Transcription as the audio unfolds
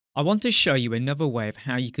I want to show you another way of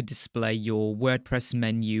how you could display your WordPress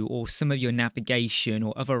menu or some of your navigation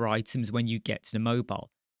or other items when you get to the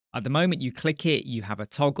mobile. At the moment you click it, you have a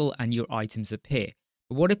toggle and your items appear.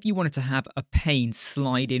 But what if you wanted to have a pane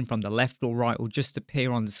slide in from the left or right or just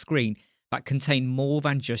appear on the screen that contain more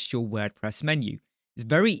than just your WordPress menu? It's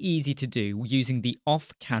very easy to do using the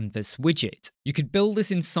off canvas widget. You could build this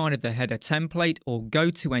inside of the header template or go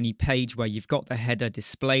to any page where you've got the header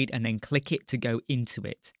displayed and then click it to go into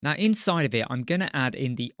it. Now inside of it, I'm going to add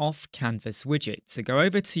in the off canvas widget. So go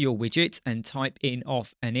over to your widget and type in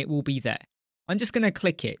off and it will be there. I'm just going to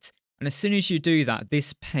click it. And as soon as you do that,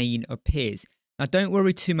 this pane appears. Now don't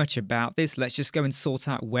worry too much about this. Let's just go and sort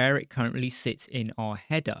out where it currently sits in our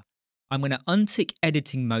header. I'm going to untick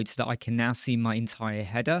editing mode so that I can now see my entire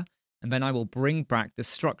header, and then I will bring back the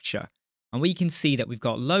structure. And we can see that we've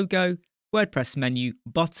got logo, WordPress menu,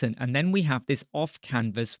 button, and then we have this off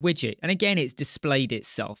canvas widget. And again, it's displayed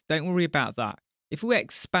itself. Don't worry about that. If we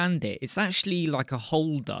expand it, it's actually like a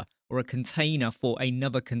holder or a container for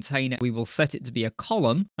another container. We will set it to be a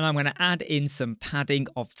column, and I'm going to add in some padding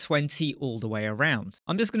of 20 all the way around.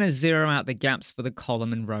 I'm just going to zero out the gaps for the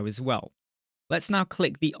column and row as well. Let's now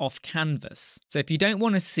click the off canvas. So if you don't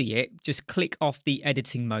want to see it, just click off the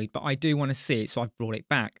editing mode, but I do want to see it, so I've brought it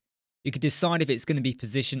back. You could decide if it's going to be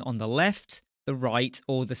positioned on the left, the right,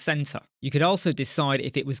 or the center. You could also decide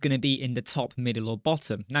if it was going to be in the top, middle, or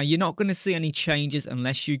bottom. Now you're not going to see any changes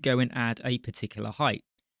unless you go and add a particular height.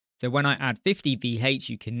 So when I add 50 VH,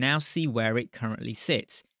 you can now see where it currently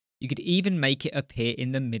sits. You could even make it appear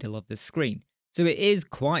in the middle of the screen. So it is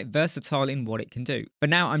quite versatile in what it can do. But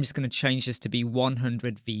now I'm just going to change this to be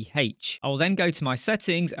 100 VH. I will then go to my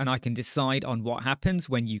settings and I can decide on what happens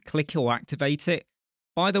when you click or activate it.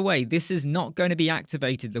 By the way, this is not going to be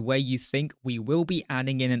activated the way you think. We will be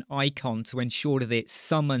adding in an icon to ensure that it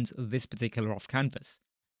summons this particular off canvas.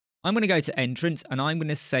 I'm going to go to entrance and I'm going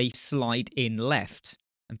to say slide in left.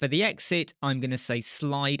 And for the exit, I'm going to say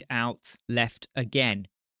slide out left again.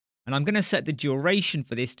 And I'm going to set the duration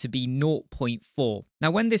for this to be 0.4.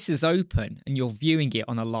 Now, when this is open and you're viewing it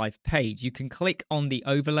on a live page, you can click on the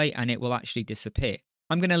overlay and it will actually disappear.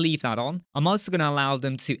 I'm going to leave that on. I'm also going to allow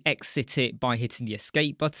them to exit it by hitting the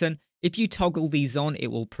escape button. If you toggle these on,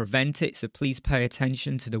 it will prevent it, so please pay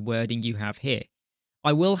attention to the wording you have here.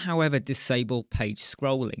 I will, however, disable page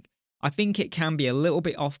scrolling. I think it can be a little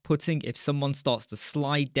bit off-putting if someone starts to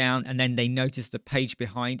slide down and then they notice the page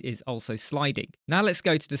behind is also sliding. Now let's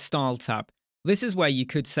go to the Style tab. This is where you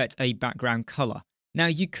could set a background color. Now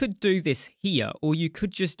you could do this here, or you could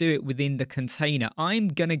just do it within the container. I'm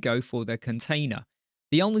going to go for the container.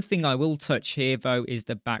 The only thing I will touch here though is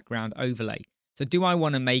the background overlay. So do I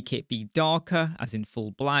want to make it be darker, as in full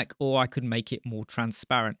black, or I could make it more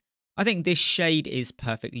transparent? I think this shade is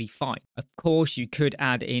perfectly fine. Of course, you could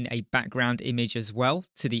add in a background image as well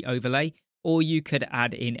to the overlay, or you could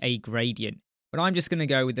add in a gradient. But I'm just going to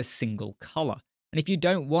go with a single color. And if you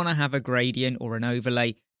don't want to have a gradient or an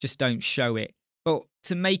overlay, just don't show it. But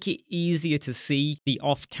to make it easier to see the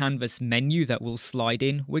off-canvas menu that will slide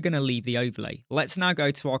in, we're going to leave the overlay. Let's now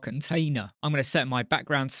go to our container. I'm going to set my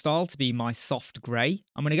background style to be my soft gray.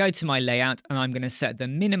 I'm going to go to my layout and I'm going to set the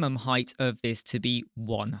minimum height of this to be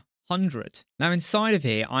 100. Now inside of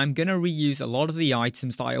here, I'm going to reuse a lot of the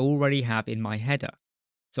items that I already have in my header.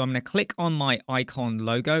 So I'm going to click on my icon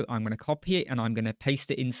logo, I'm going to copy it and I'm going to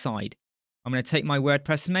paste it inside. I'm going to take my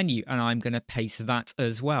WordPress menu and I'm going to paste that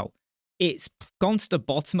as well. It's gone to the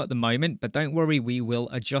bottom at the moment, but don't worry, we will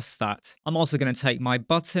adjust that. I'm also going to take my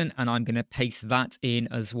button and I'm going to paste that in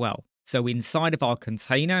as well. So inside of our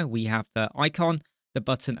container, we have the icon, the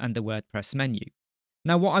button and the WordPress menu.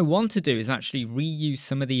 Now what I want to do is actually reuse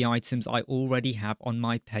some of the items I already have on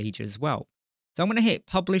my page as well. So I'm going to hit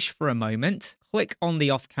publish for a moment, click on the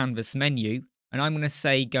off canvas menu, and I'm going to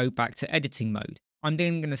say go back to editing mode. I'm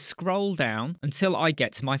then going to scroll down until I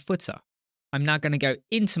get to my footer. I'm now going to go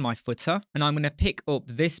into my footer and I'm going to pick up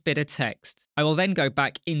this bit of text. I will then go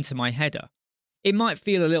back into my header. It might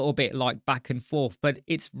feel a little bit like back and forth, but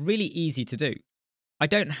it's really easy to do. I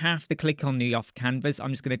don't have to click on the off canvas. I'm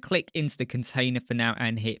just going to click into the container for now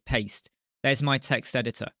and hit paste. There's my text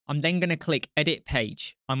editor. I'm then going to click edit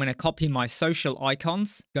page. I'm going to copy my social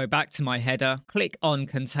icons, go back to my header, click on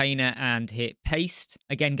container and hit paste.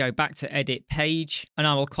 Again, go back to edit page and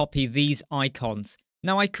I will copy these icons.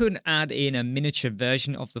 Now I could add in a miniature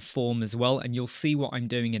version of the form as well, and you'll see what I'm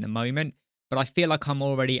doing in a moment, but I feel like I'm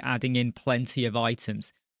already adding in plenty of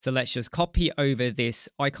items. So let's just copy over this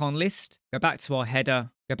icon list, go back to our header,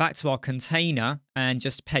 go back to our container and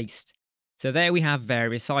just paste. So there we have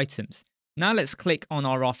various items. Now let's click on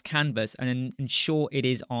our off canvas and ensure it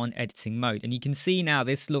is on editing mode. And you can see now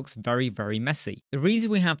this looks very, very messy. The reason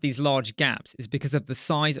we have these large gaps is because of the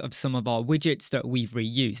size of some of our widgets that we've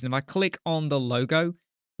reused. And if I click on the logo,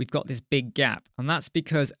 we've got this big gap. And that's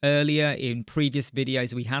because earlier in previous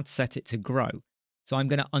videos, we had set it to grow. So I'm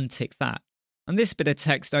going to untick that. And this bit of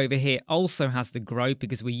text over here also has to grow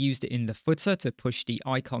because we used it in the footer to push the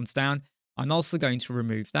icons down. I'm also going to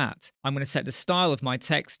remove that. I'm going to set the style of my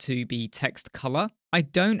text to be text color. I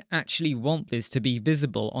don't actually want this to be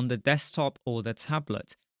visible on the desktop or the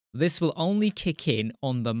tablet. This will only kick in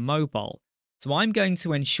on the mobile. So I'm going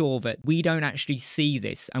to ensure that we don't actually see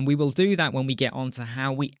this, and we will do that when we get onto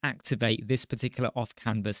how we activate this particular off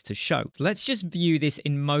canvas to show. So let's just view this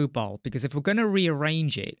in mobile, because if we're going to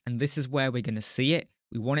rearrange it, and this is where we're going to see it,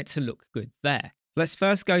 we want it to look good there. Let's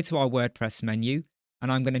first go to our WordPress menu,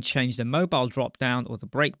 and I'm going to change the mobile dropdown or the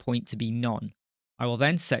breakpoint to be none. I will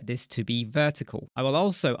then set this to be vertical. I will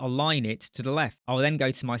also align it to the left. I will then go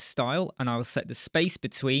to my style and I will set the space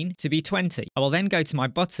between to be 20. I will then go to my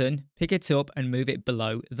button, pick it up and move it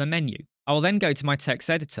below the menu. I will then go to my text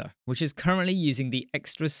editor, which is currently using the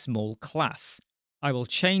extra small class. I will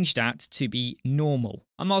change that to be normal.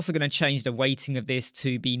 I'm also going to change the weighting of this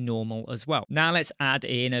to be normal as well. Now let's add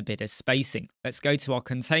in a bit of spacing. Let's go to our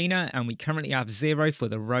container and we currently have 0 for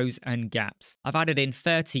the rows and gaps. I've added in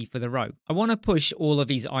 30 for the row. I want to push all of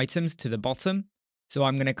these items to the bottom. So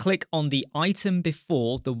I'm going to click on the item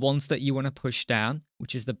before the ones that you want to push down,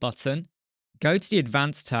 which is the button. Go to the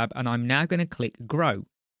Advanced tab and I'm now going to click Grow.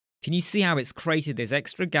 Can you see how it's created this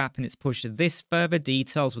extra gap and it's pushed this further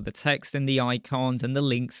details with the text and the icons and the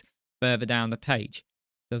links further down the page?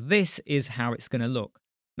 So this is how it's going to look.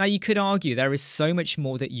 Now you could argue there is so much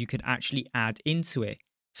more that you could actually add into it.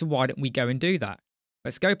 So why don't we go and do that?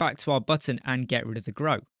 Let's go back to our button and get rid of the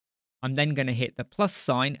grow. I'm then going to hit the plus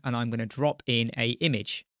sign and I'm going to drop in an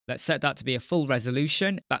image. Let's set that to be a full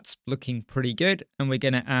resolution. That's looking pretty good. And we're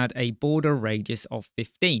going to add a border radius of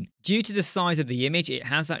 15. Due to the size of the image, it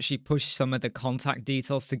has actually pushed some of the contact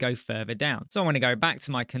details to go further down. So I'm going to go back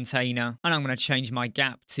to my container and I'm going to change my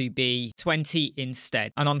gap to be 20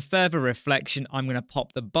 instead. And on further reflection, I'm going to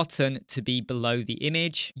pop the button to be below the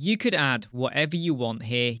image. You could add whatever you want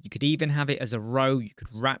here. You could even have it as a row. You could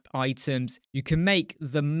wrap items. You can make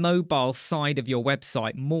the mobile side of your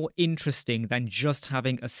website more interesting than just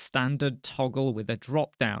having a standard toggle with a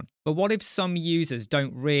drop down. But what if some users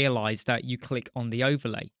don't realize that you click on the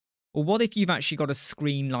overlay? Or what if you've actually got a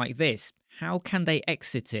screen like this? How can they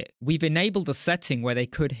exit it? We've enabled a setting where they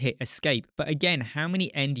could hit escape, but again, how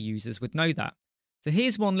many end users would know that? So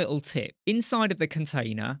here's one little tip. Inside of the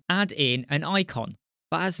container, add in an icon.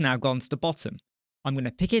 That has now gone to the bottom. I'm going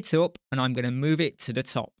to pick it up and I'm going to move it to the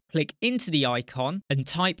top. Click into the icon and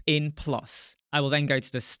type in plus. I will then go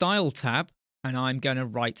to the Style tab and I'm going to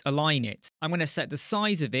right align it. I'm going to set the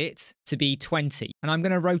size of it to be 20 and I'm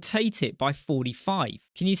going to rotate it by 45.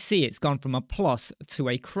 Can you see it's gone from a plus to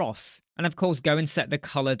a cross? And of course, go and set the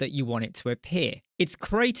color that you want it to appear. It's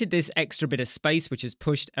created this extra bit of space which has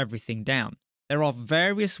pushed everything down. There are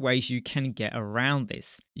various ways you can get around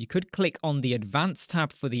this. You could click on the Advanced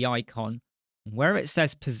tab for the icon. Where it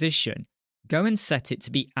says position, go and set it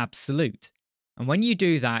to be absolute. And when you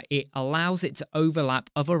do that, it allows it to overlap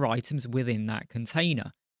other items within that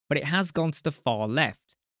container. But it has gone to the far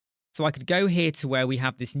left. So I could go here to where we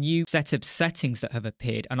have this new set of settings that have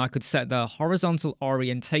appeared, and I could set the horizontal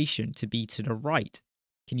orientation to be to the right.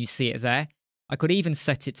 Can you see it there? I could even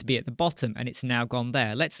set it to be at the bottom, and it's now gone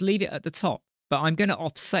there. Let's leave it at the top. But I'm going to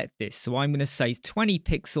offset this, so I'm going to say 20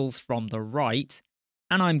 pixels from the right,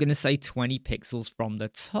 and I'm going to say 20 pixels from the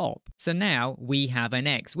top. So now we have an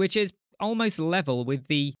X, which is almost level with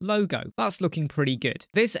the logo. That's looking pretty good.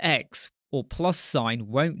 This X or plus sign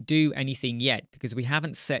won't do anything yet because we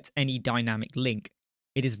haven't set any dynamic link.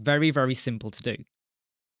 It is very, very simple to do.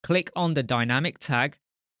 Click on the dynamic tag,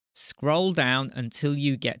 scroll down until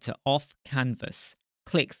you get to off canvas.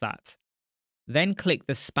 Click that. Then click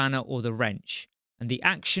the spanner or the wrench. And the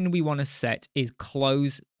action we want to set is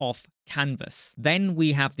close off canvas. Then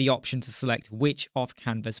we have the option to select which off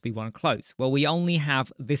canvas we want to close. Well, we only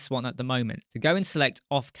have this one at the moment. So go and select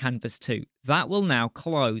off canvas 2. That will now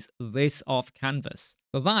close this off canvas.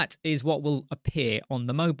 So that is what will appear on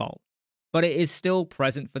the mobile. But it is still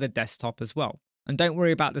present for the desktop as well. And don't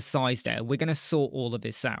worry about the size there. We're going to sort all of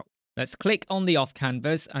this out. Let's click on the off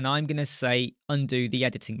canvas and I'm going to say undo the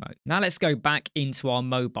editing mode. Now let's go back into our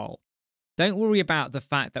mobile. Don't worry about the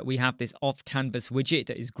fact that we have this off-canvas widget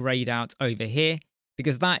that is grayed out over here,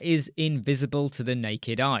 because that is invisible to the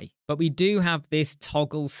naked eye. But we do have this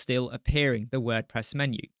toggle still appearing, the WordPress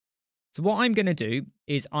menu. So what I'm going to do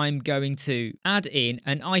is I'm going to add in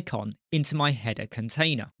an icon into my header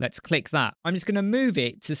container. Let's click that. I'm just going to move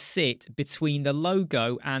it to sit between the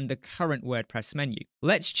logo and the current WordPress menu.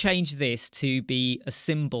 Let's change this to be a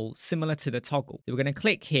symbol similar to the toggle. So we're going to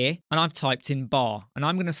click here and I've typed in bar and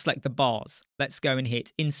I'm going to select the bars. Let's go and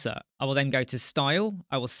hit insert. I will then go to style.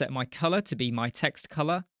 I will set my color to be my text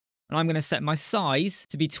color. And I'm going to set my size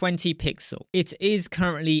to be 20 pixel. It is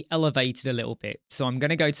currently elevated a little bit. So I'm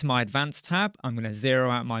going to go to my advanced tab. I'm going to zero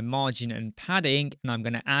out my margin and padding, and I'm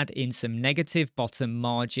going to add in some negative bottom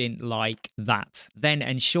margin like that. Then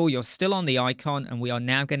ensure you're still on the icon, and we are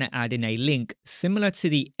now going to add in a link similar to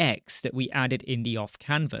the X that we added in the off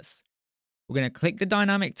canvas. We're going to click the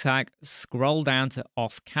dynamic tag, scroll down to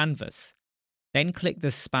off canvas, then click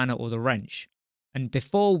the spanner or the wrench. And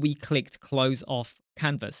before we clicked close off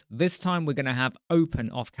canvas, this time we're going to have open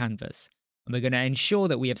off canvas. And we're going to ensure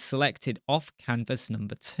that we have selected off canvas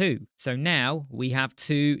number 2. So now we have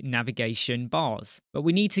 2 navigation bars, but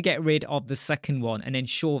we need to get rid of the second one and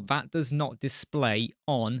ensure that does not display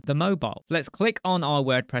on the mobile. Let's click on our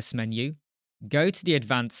WordPress menu, go to the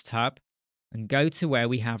advanced tab and go to where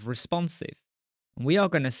we have responsive. And we are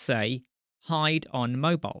going to say hide on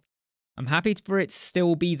mobile. I'm happy for it to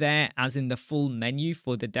still be there as in the full menu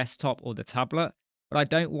for the desktop or the tablet, but I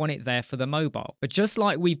don't want it there for the mobile. But just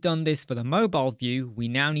like we've done this for the mobile view, we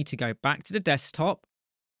now need to go back to the desktop,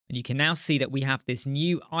 and you can now see that we have this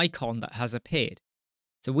new icon that has appeared.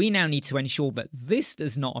 So we now need to ensure that this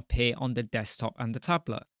does not appear on the desktop and the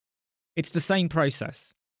tablet. It's the same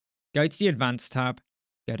process. Go to the advanced tab,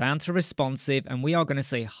 go down to responsive, and we are going to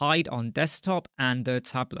say hide on desktop and the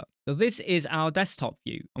tablet. So this is our desktop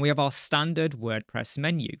view, and we have our standard WordPress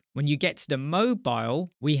menu. When you get to the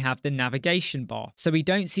mobile, we have the navigation bar. So we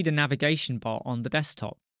don't see the navigation bar on the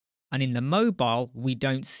desktop. And in the mobile, we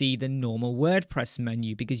don't see the normal WordPress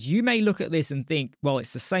menu, because you may look at this and think, well,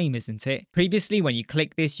 it's the same, isn't it? Previously, when you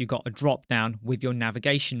click this, you got a drop down with your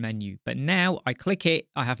navigation menu. But now I click it,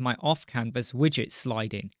 I have my off canvas widget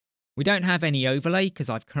slide in. We don't have any overlay because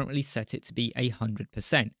I've currently set it to be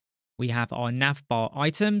 100%. We have our navbar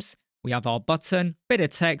items, we have our button, bit of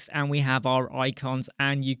text, and we have our icons,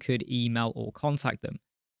 and you could email or contact them.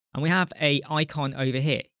 And we have an icon over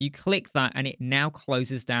here. You click that and it now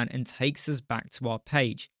closes down and takes us back to our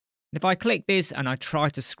page. And if I click this and I try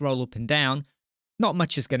to scroll up and down, not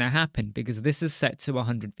much is going to happen because this is set to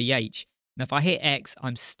 100 VH. And if I hit X,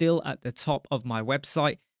 I'm still at the top of my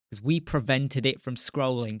website because we prevented it from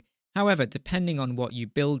scrolling. However, depending on what you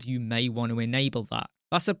build, you may want to enable that.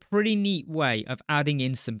 That's a pretty neat way of adding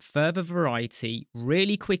in some further variety,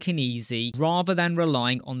 really quick and easy, rather than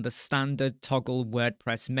relying on the standard toggle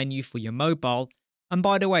WordPress menu for your mobile. And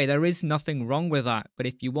by the way, there is nothing wrong with that, but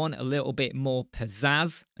if you want a little bit more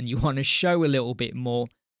pizzazz and you want to show a little bit more,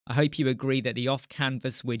 I hope you agree that the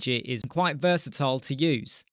off-canvas widget is quite versatile to use.